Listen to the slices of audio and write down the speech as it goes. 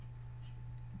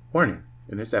Warning: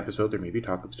 in this episode there may be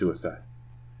talk of suicide.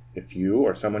 If you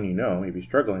or someone you know may be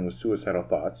struggling with suicidal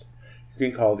thoughts, you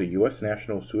can call the U.S.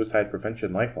 National Suicide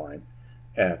Prevention Lifeline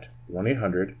at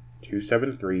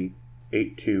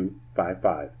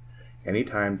 1-800-273-8255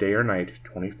 anytime, day or night,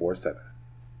 24/7.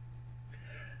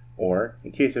 Or,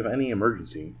 in case of any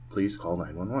emergency, please call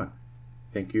 911.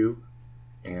 Thank you,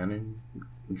 and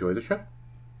enjoy the show.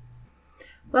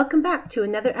 Welcome back to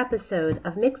another episode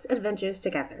of Mixed Adventures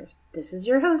Together. This is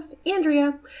your host,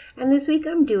 Andrea, and this week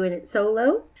I'm doing it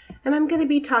solo, and I'm going to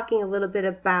be talking a little bit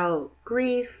about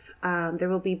grief. There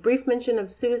will be brief mention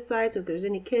of suicide, so if there's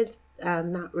any kids,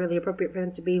 not really appropriate for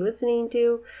them to be listening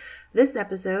to this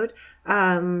episode.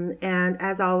 And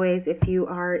as always, if you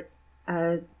are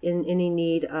in any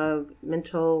need of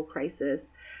mental crisis,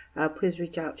 please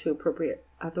reach out to appropriate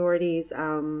authorities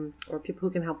or people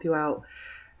who can help you out.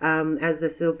 As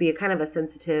this will be a kind of a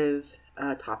sensitive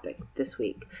topic this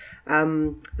week.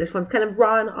 This one's kind of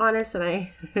raw and honest, and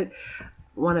I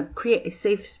want to create a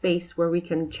safe space where we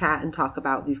can chat and talk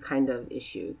about these kind of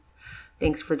issues.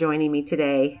 Thanks for joining me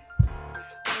today.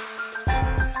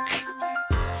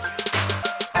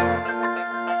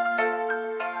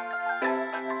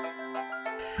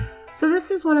 So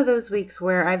this is one of those weeks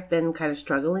where I've been kind of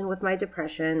struggling with my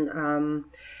depression.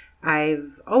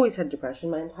 I've always had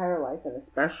depression my entire life, and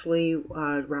especially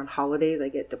around holidays I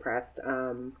get depressed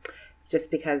just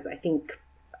because I think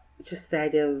just the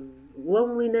idea of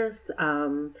loneliness.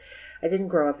 I didn't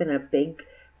grow up in a big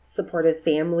supportive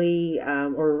family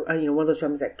or one of those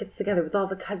families that gets together with all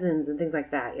the cousins and things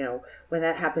like that. When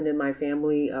that happened in my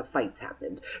family, fights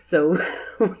happened. So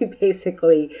we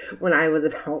basically, when I was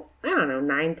about,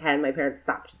 9, 10, my parents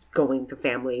stopped going to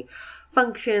family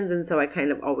functions, and so I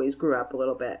kind of always grew up a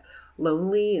little bit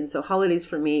lonely. And so holidays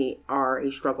for me are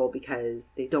a struggle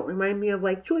because they don't remind me of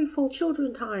like joyful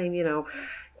children time,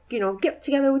 get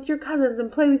together with your cousins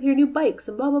and play with your new bikes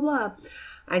and blah blah blah.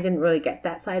 I didn't really get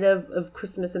that side of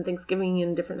Christmas and Thanksgiving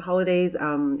and different holidays.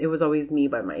 It was always me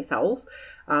by myself.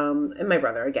 And my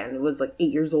brother, again, was like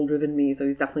 8 years older than me, so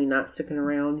he's definitely not sticking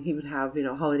around. He would have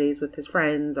holidays with his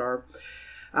friends, or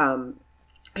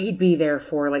he'd be there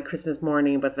for like Christmas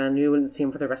morning, but then you wouldn't see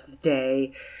him for the rest of the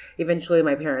day. Eventually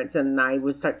my parents and I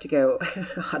would start to go,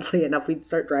 oddly enough, we'd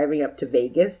start driving up to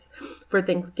Vegas for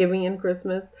Thanksgiving and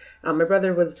Christmas. My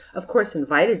brother was, of course,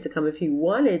 invited to come if he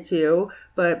wanted to,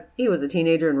 but he was a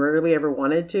teenager and rarely ever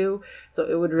wanted to. So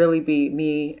it would really be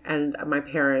me and my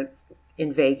parents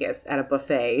in Vegas at a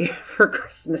buffet for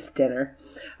Christmas dinner.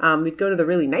 We'd go to the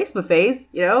really nice buffets,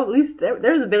 at least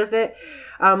there's a benefit.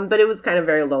 But it was kind of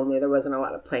very lonely. There wasn't a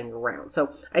lot of playing around. So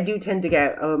I do tend to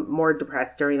get more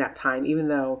depressed during that time, even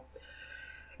though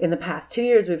in the past 2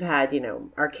 years we've had,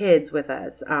 our kids with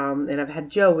us. And I've had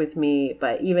Joe with me.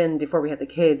 But even before we had the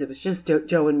kids, it was just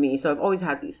Joe and me. So I've always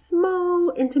had these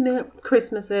small, intimate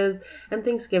Christmases and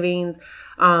Thanksgivings.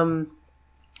 And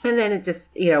then it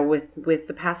just, with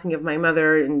the passing of my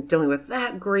mother and dealing with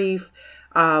that grief,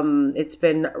 it's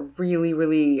been really,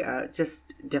 really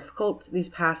just difficult these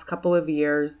past couple of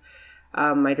years.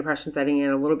 My depression setting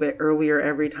in a little bit earlier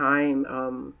every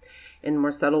time, in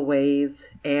more subtle ways.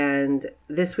 And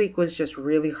this week was just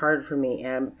really hard for me.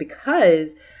 And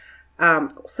because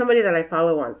somebody that I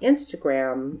follow on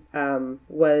Instagram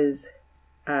was,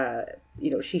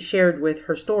 she shared with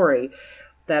her story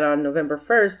that on November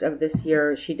 1st of this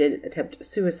year, she did attempt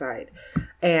suicide.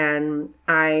 And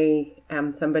I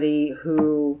am somebody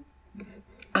who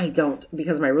I don't,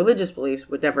 because of my religious beliefs,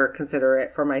 would never consider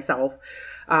it for myself.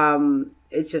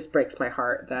 It just breaks my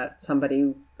heart that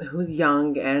somebody who's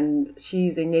young, and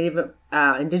she's a Native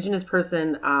Indigenous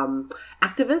person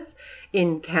activist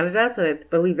in Canada, so I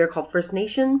believe they're called First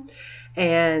Nation,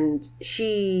 and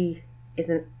she is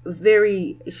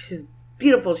she's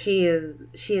beautiful. She is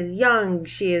young.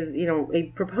 She is,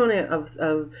 a proponent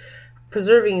of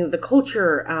preserving the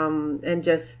culture, and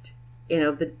just,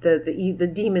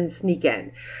 the demons sneak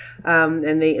in,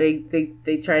 and they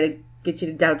try to get you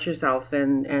to doubt yourself,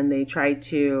 and they try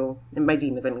to, and by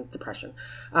demons I mean depression,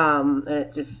 and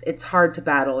it's hard to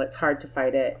battle. It's hard to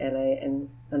fight it,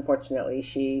 and unfortunately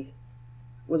she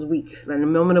was weak. In a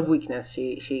moment of weakness,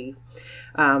 she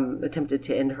attempted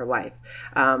to end her life.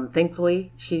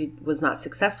 Thankfully, she was not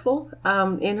successful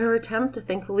in her attempt.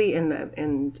 Thankfully,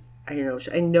 and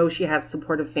I know she has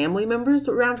supportive family members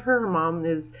around her. Her mom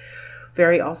is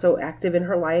very also active in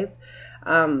her life.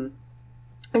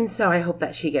 And so I hope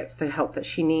that she gets the help that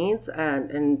she needs.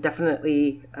 And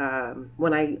definitely,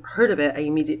 when I heard of it, I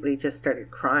immediately just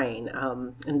started crying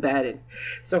in bed. And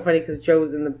it's so funny because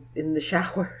Joe's in the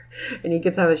shower, and he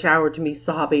gets out of the shower to me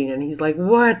sobbing, and he's like,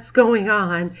 "What's going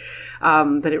on?"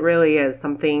 But it really is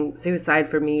something. Suicide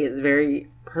for me is very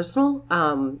personal.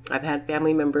 I've had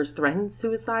family members threaten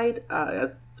suicide,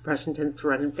 as depression tends to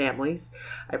run in families.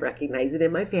 I recognize it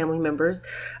in my family members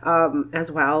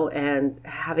as well. And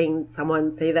having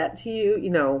someone say that to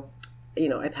you,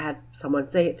 I've had someone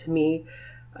say it to me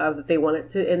that they wanted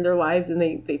to end their lives, and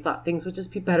they thought things would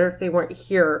just be better if they weren't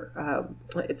here.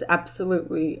 It's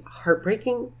absolutely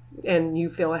heartbreaking, and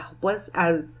you feel helpless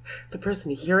as the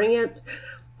person hearing it.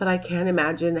 But I can't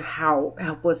imagine how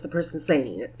helpless the person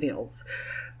saying it feels.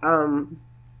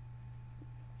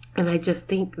 And I just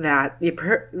think that the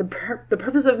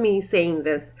purpose of me saying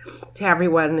this to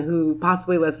everyone who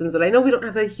possibly listens, and I know we don't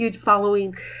have a huge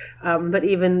following, but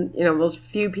even, those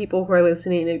few people who are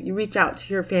listening, if you reach out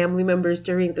to your family members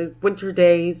during the winter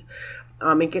days,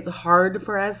 it gets hard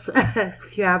for us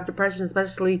if you have depression,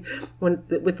 especially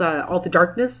with all the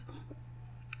darkness.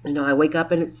 I wake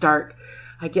up and it's dark.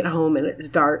 I get home and it's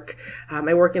dark.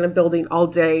 I work in a building all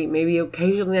day. Maybe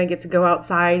occasionally I get to go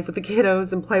outside with the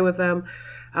kiddos and play with them.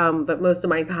 But most of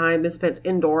my time is spent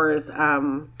indoors.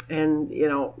 And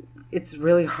it's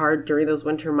really hard during those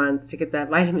winter months to get that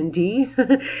vitamin D,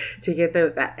 to get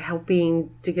that helping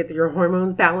to get your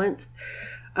hormones balanced,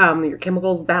 your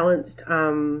chemicals balanced.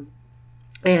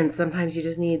 And sometimes you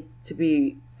just need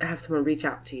to have someone reach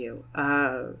out to you,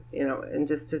 and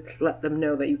just to let them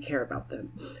know that you care about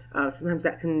them. Sometimes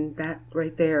that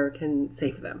right there can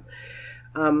save them.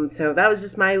 So that was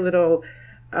just my little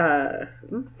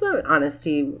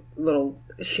honesty, little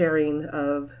sharing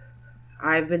of,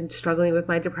 I've been struggling with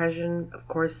my depression, of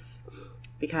course,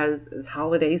 because it's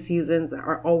holiday seasons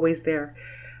are always there.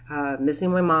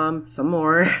 Missing my mom some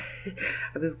more.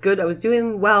 I was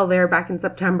doing well there back in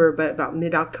September, but about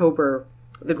mid-October,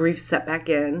 the grief set back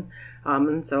in.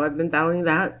 And so I've been battling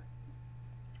that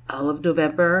all of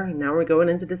November, and now we're going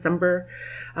into December.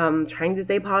 Trying to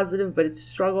stay positive, but it's a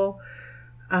struggle.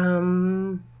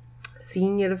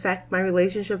 Seeing it affect my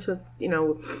relationships with,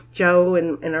 Joe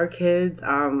and our kids.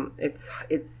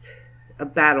 It's a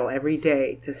battle every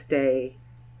day to stay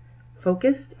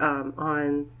focused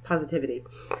on positivity.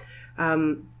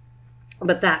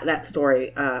 But that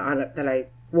story that I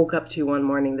woke up to one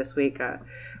morning this week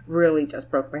really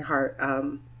just broke my heart.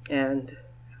 And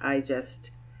I just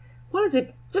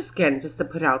wanted to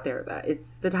put out there that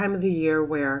it's the time of the year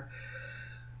where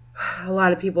a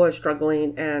lot of people are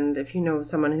struggling, and if you know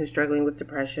someone who's struggling with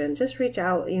depression, just reach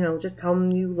out, just tell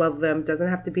them you love them. It doesn't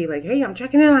have to be like, hey, I'm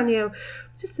checking in on you.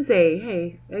 Just to say,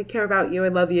 hey, I care about you, I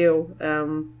love you.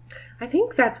 I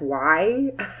think that's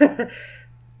why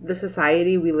the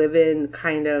society we live in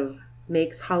kind of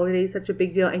makes holidays such a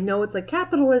big deal. I know it's like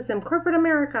capitalism, corporate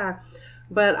America,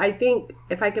 but I think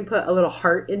if I can put a little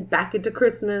heart back into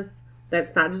Christmas,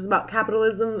 that's not just about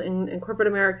capitalism and corporate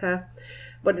America,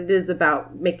 but it is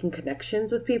about making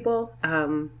connections with people,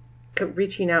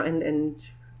 reaching out and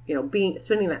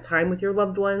spending that time with your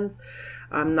loved ones,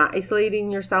 not isolating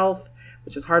yourself,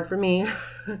 which is hard for me.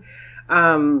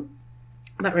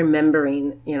 But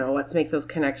remembering, let's make those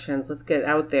connections. Let's get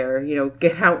out there,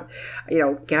 get out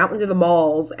into the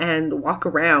malls and walk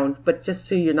around, but just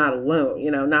so you're not alone,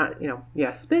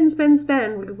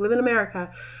 spend. We live in America.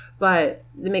 But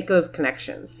to make those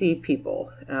connections, see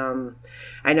people.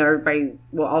 I know everybody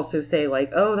will also say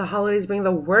like, oh, the holidays bring the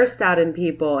worst out in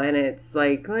people. And it's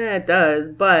like, it does.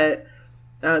 But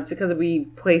it's because we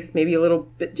place maybe a little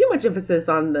bit too much emphasis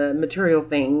on the material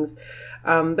things.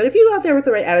 But if you go out there with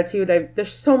the right attitude,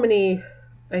 there's so many,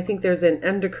 I think there's an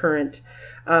undercurrent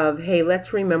of, hey,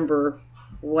 let's remember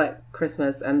what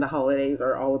Christmas and the holidays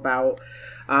are all about.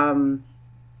 And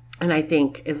I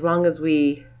think as long as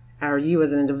you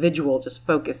as an individual just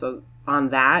focus on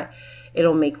that,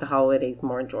 it'll make the holidays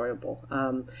more enjoyable.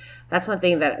 That's one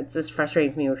thing that it's just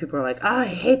frustrating to me when people are like, oh, I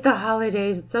hate the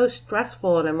holidays, it's so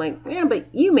stressful. And I'm like, yeah, but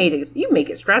you make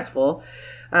it stressful.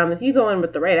 If you go in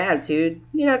with the right attitude,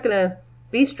 you're not going to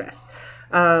be stressed.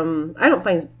 I don't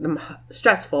find them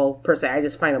stressful per se. I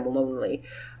just find them lonely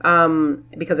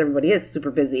because everybody is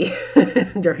super busy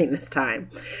during this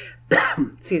time.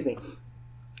 Excuse me.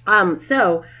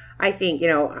 So I think,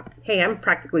 hey, I'm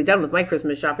practically done with my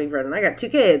Christmas shopping for it, and I got 2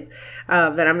 kids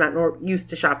that I'm not used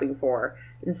to shopping for.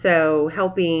 And so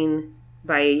helping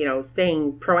by,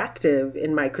 staying proactive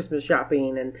in my Christmas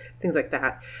shopping and things like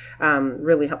that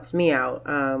really helps me out.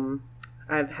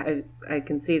 I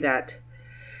can see that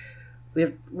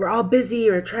we're all busy.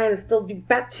 We're trying to still do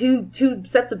two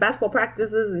sets of basketball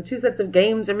practices and 2 sets of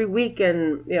games every week,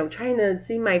 and trying to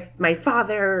see my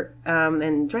father,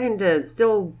 and trying to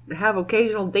still have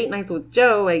occasional date nights with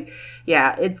Joe. Like,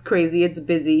 yeah, it's crazy. It's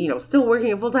busy. Still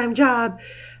working a full-time job,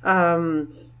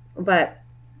 but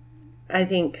I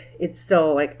think it's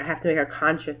still like I have to make a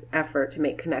conscious effort to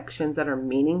make connections that are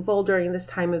meaningful during this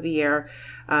time of the year,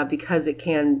 because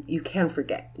you can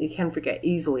forget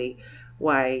easily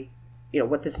why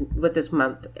what this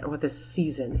month, what this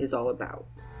season is all about.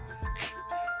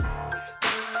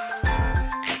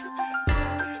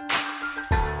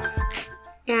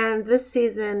 And this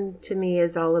season to me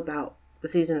is all about the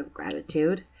season of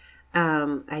gratitude.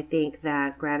 I think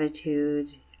that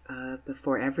gratitude,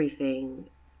 before everything,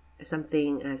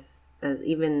 something as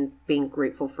even being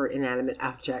grateful for inanimate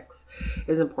objects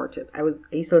is important. I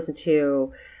used to listen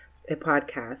to a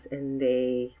podcast, and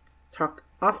they talked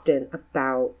often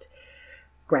about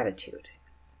gratitude.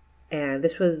 And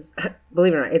this was,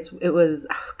 believe it or not, it was,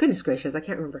 oh, goodness gracious, I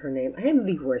can't remember her name. I am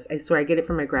the worst. I swear I get it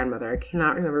from my grandmother. I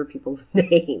cannot remember people's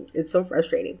names. It's so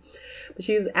frustrating. But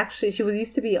she was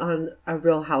used to be on a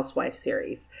Real Housewife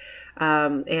series.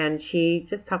 And she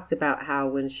just talked about how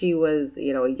when she was, a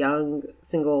young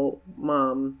single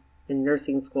mom in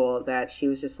nursing school, that she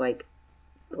was just like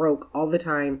broke all the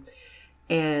time.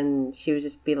 And she would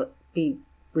just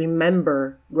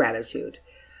remember gratitude.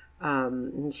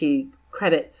 And she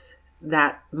credits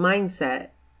that mindset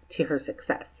to her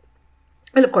success.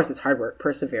 And of course, it's hard work,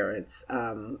 perseverance,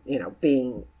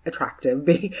 being attractive,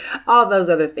 being all those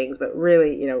other things. But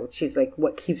really, she's like,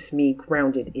 what keeps me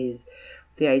grounded is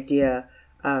the idea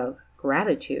of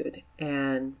gratitude.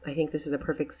 And I think this is a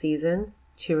perfect season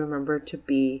to remember to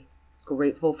be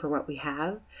grateful for what we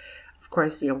have. Of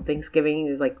course, Thanksgiving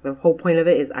is like the whole point of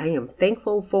it is I am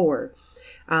thankful for.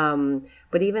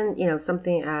 But even,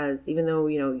 something as, even though,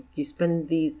 you spend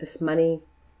this money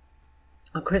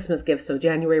on Christmas gifts, so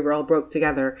January we're all broke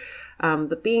together,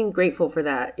 but being grateful for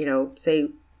that, say,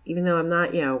 even though I'm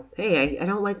not, hey, I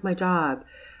don't like my job,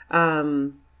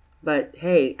 but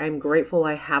hey, I'm grateful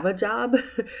I have a job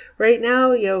right now.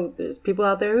 There's people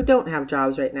out there who don't have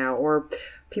jobs right now, or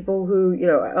people who,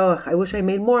 oh, I wish I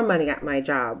made more money at my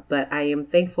job, but I am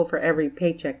thankful for every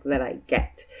paycheck that I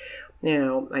get. I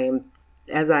am,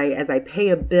 as I pay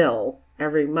a bill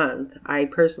every month, I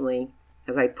personally,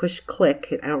 as I push click,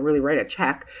 I don't really write a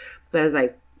check, but as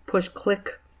I push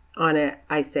click on it,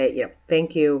 I say,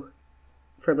 thank you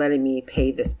for letting me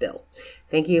pay this bill.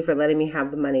 Thank you for letting me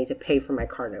have the money to pay for my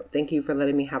car note. Thank you for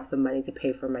letting me have the money to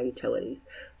pay for my utilities.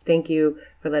 Thank you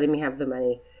for letting me have the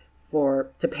money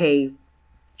to pay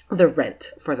the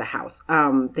rent for the house.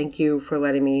 Thank you for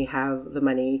letting me have the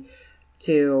money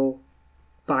to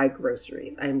buy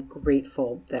groceries. I'm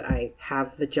grateful that I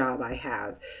have the job I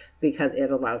have because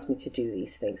it allows me to do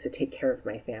these things, to take care of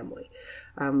my family.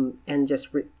 And just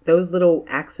those little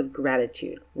acts of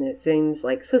gratitude. And it seems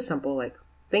like so simple, like,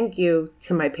 thank you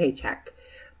to my paycheck.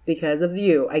 Because of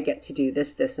you, I get to do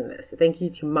this, this, and this. Thank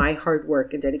you to my hard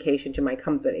work and dedication to my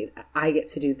company. I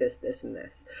get to do this, this, and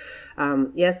this.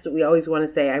 Yes, we always want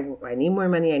to say, I need more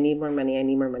money, I need more money, I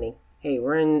need more money. Hey,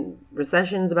 we're in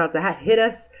recession's about to hit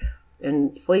us.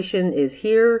 Inflation is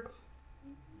here,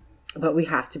 but we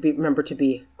have to remember to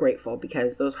be grateful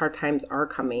because those hard times are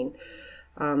coming,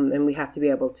 and we have to be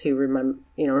able to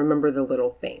remember the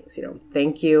little things.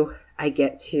 Thank you. I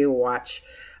get to watch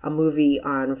a movie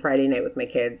on Friday night with my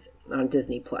kids on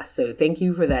Disney Plus. So thank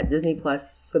you for that Disney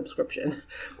Plus subscription.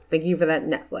 Thank you for that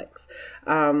Netflix.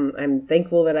 I'm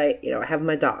thankful that I have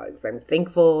my dogs. I'm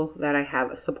thankful that I have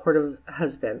a supportive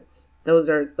husband. Those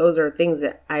are things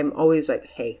that I'm always like,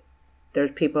 hey,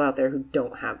 there's people out there who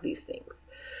don't have these things.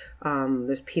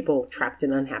 There's people trapped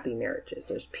in unhappy marriages.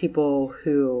 There's people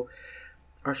who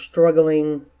are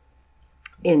struggling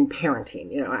in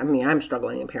parenting. I'm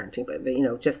struggling in parenting, but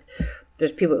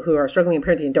there's people who are struggling in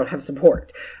parenting and don't have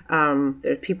support.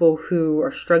 There's people who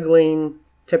are struggling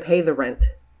to pay the rent.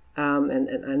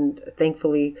 And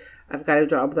thankfully I've got a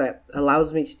job that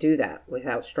allows me to do that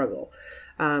without struggle.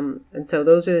 And so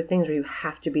those are the things where you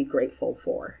have to be grateful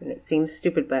for. And it seems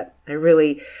stupid, but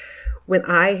when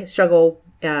I struggle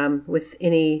with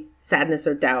any sadness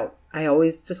or doubt, I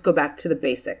always just go back to the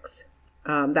basics.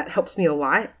 That helps me a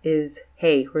lot is,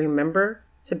 hey, remember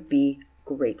to be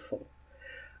grateful.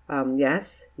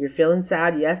 Yes, you're feeling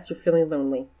sad. Yes, you're feeling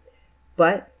lonely,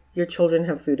 but your children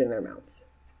have food in their mouths.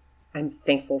 I'm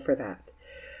thankful for that.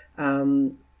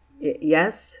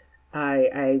 Yes,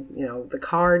 the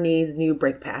car needs new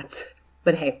brake pads,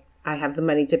 but hey, I have the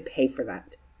money to pay for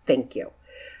that. Thank you.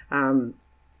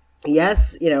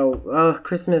 yes,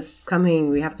 Christmas coming,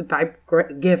 we have to buy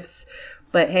gifts,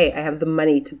 but hey, I have the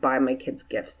money to buy my kids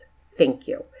gifts. Thank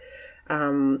you.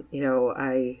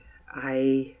 I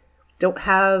don't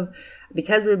have,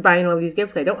 because we're buying all these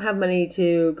gifts, I don't have money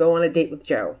to go on a date with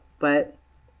Joe, but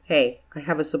hey, I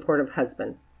have a supportive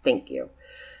husband. Thank you.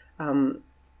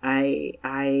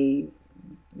 I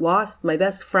lost my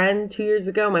best friend 2 years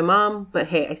ago, my mom, but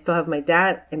hey, I still have my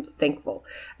dad. I'm thankful.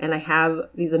 And I have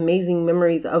these amazing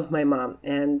memories of my mom,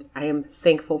 and I am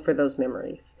thankful for those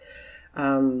memories.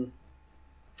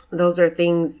 Those are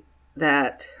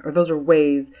those are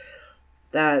ways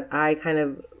that I kind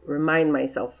of remind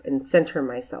myself and center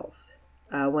myself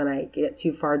when I get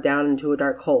too far down into a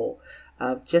dark hole.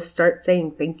 Just start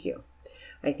saying thank you.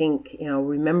 I think,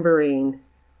 remembering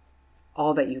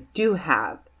all that you do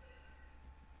have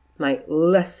might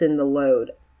lessen the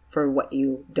load for what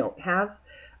you don't have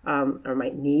or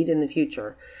might need in the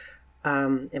future.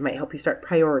 It might help you start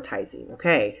prioritizing.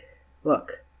 Okay,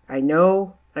 look, I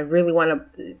know I really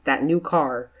want that new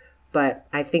car, but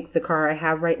I think the car I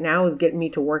have right now is getting me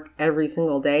to work every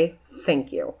single day.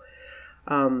 Thank you.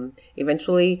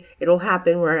 Eventually it'll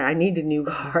happen where I need a new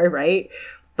car, right?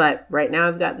 But right now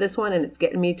I've got this one and it's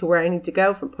getting me to where I need to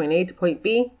go from point A to point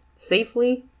B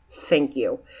safely. Thank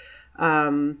you.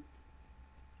 I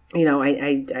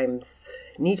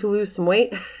need to lose some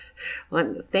weight.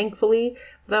 Thankfully,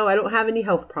 though, I don't have any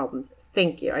health problems.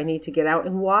 Thank you. I need to get out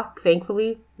and walk.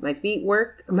 Thankfully, my feet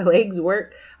work, my legs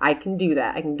work. I can do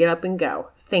that. I can get up and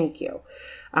go. Thank you.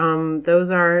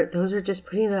 Those are just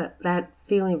putting that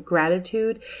feeling of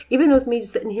gratitude. Even with me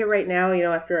sitting here right now,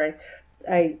 after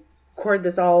I poured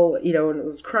this all, and I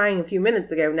was crying a few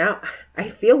minutes ago. Now I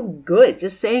feel good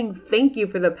just saying thank you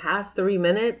for the past 3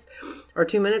 minutes or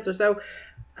 2 minutes or so.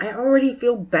 I already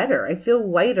feel better. I feel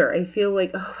lighter. I feel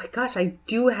like, oh my gosh, I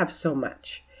do have so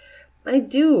much. I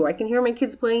do. I can hear my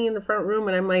kids playing in the front room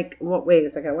and I'm like, well, wait a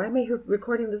second. Why am I here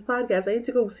recording this podcast? I need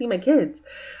to go see my kids.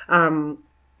 I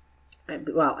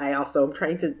also am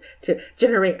trying to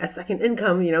generate a second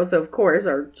income, so of course,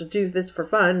 or to do this for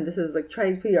fun. This is like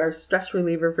trying to be our stress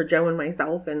reliever for Joe and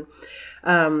myself. And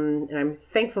I'm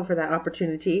thankful for that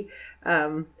opportunity.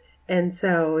 And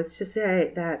so it's just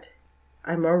that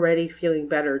I'm already feeling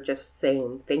better just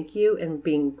saying thank you and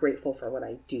being grateful for what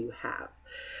I do have.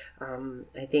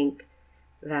 I think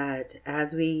that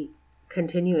as we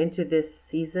continue into this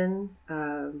season,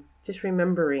 just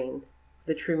remembering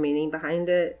the true meaning behind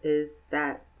it is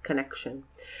that connection.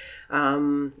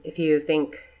 If you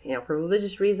think, for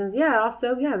religious reasons,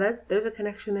 there's a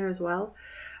connection there as well.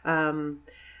 For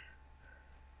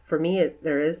me,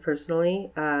 there is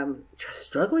personally, just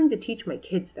struggling to teach my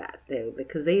kids that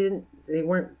because they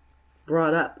weren't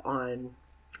brought up on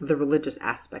the religious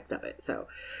aspect of it. So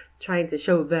trying to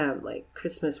show them like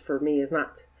Christmas for me is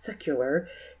not secular,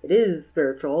 it is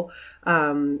spiritual,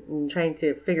 and trying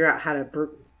to figure out how to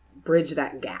bridge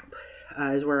that gap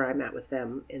is where I'm at with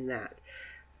them in that.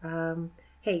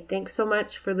 Hey, thanks so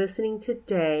much for listening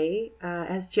today.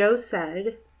 As Joe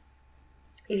said,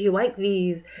 if you like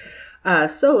these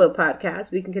solo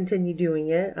podcasts, we can continue doing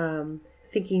it.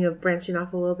 Thinking of branching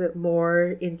off a little bit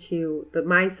more into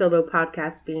my solo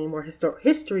podcast being more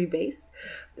history based,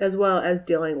 as well as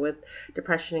dealing with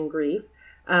depression and grief,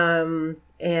 and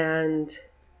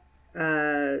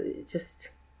just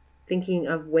thinking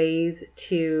of ways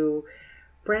to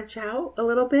branch out a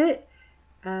little bit.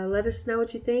 Let us know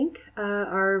what you think.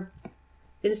 Our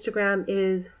Instagram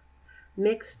is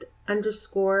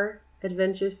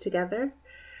mixed_adventures together.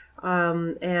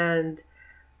 And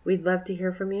we'd love to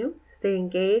hear from you. Stay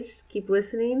engaged. Keep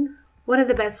listening. One of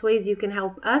the best ways you can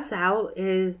help us out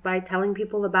is by telling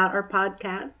people about our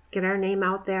podcast. Get our name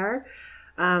out there.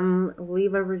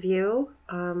 Leave a review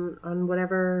on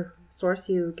whatever source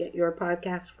you get your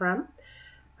podcast from.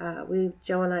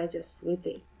 Joe and I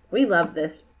we love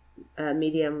this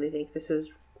medium. We think this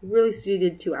is really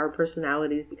suited to our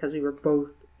personalities because we were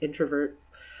both introverts.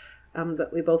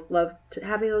 But we both love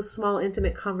having those small,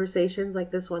 intimate conversations like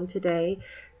this one today.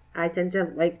 I tend to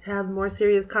like to have more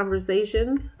serious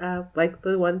conversations, like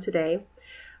the one today,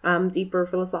 deeper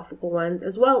philosophical ones,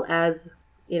 as well as,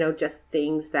 just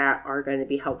things that are going to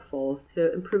be helpful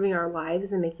to improving our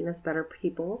lives and making us better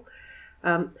people.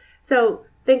 So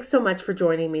thanks so much for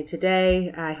joining me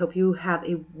today. I hope you have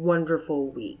a wonderful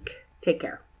week. Take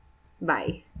care.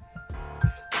 Bye.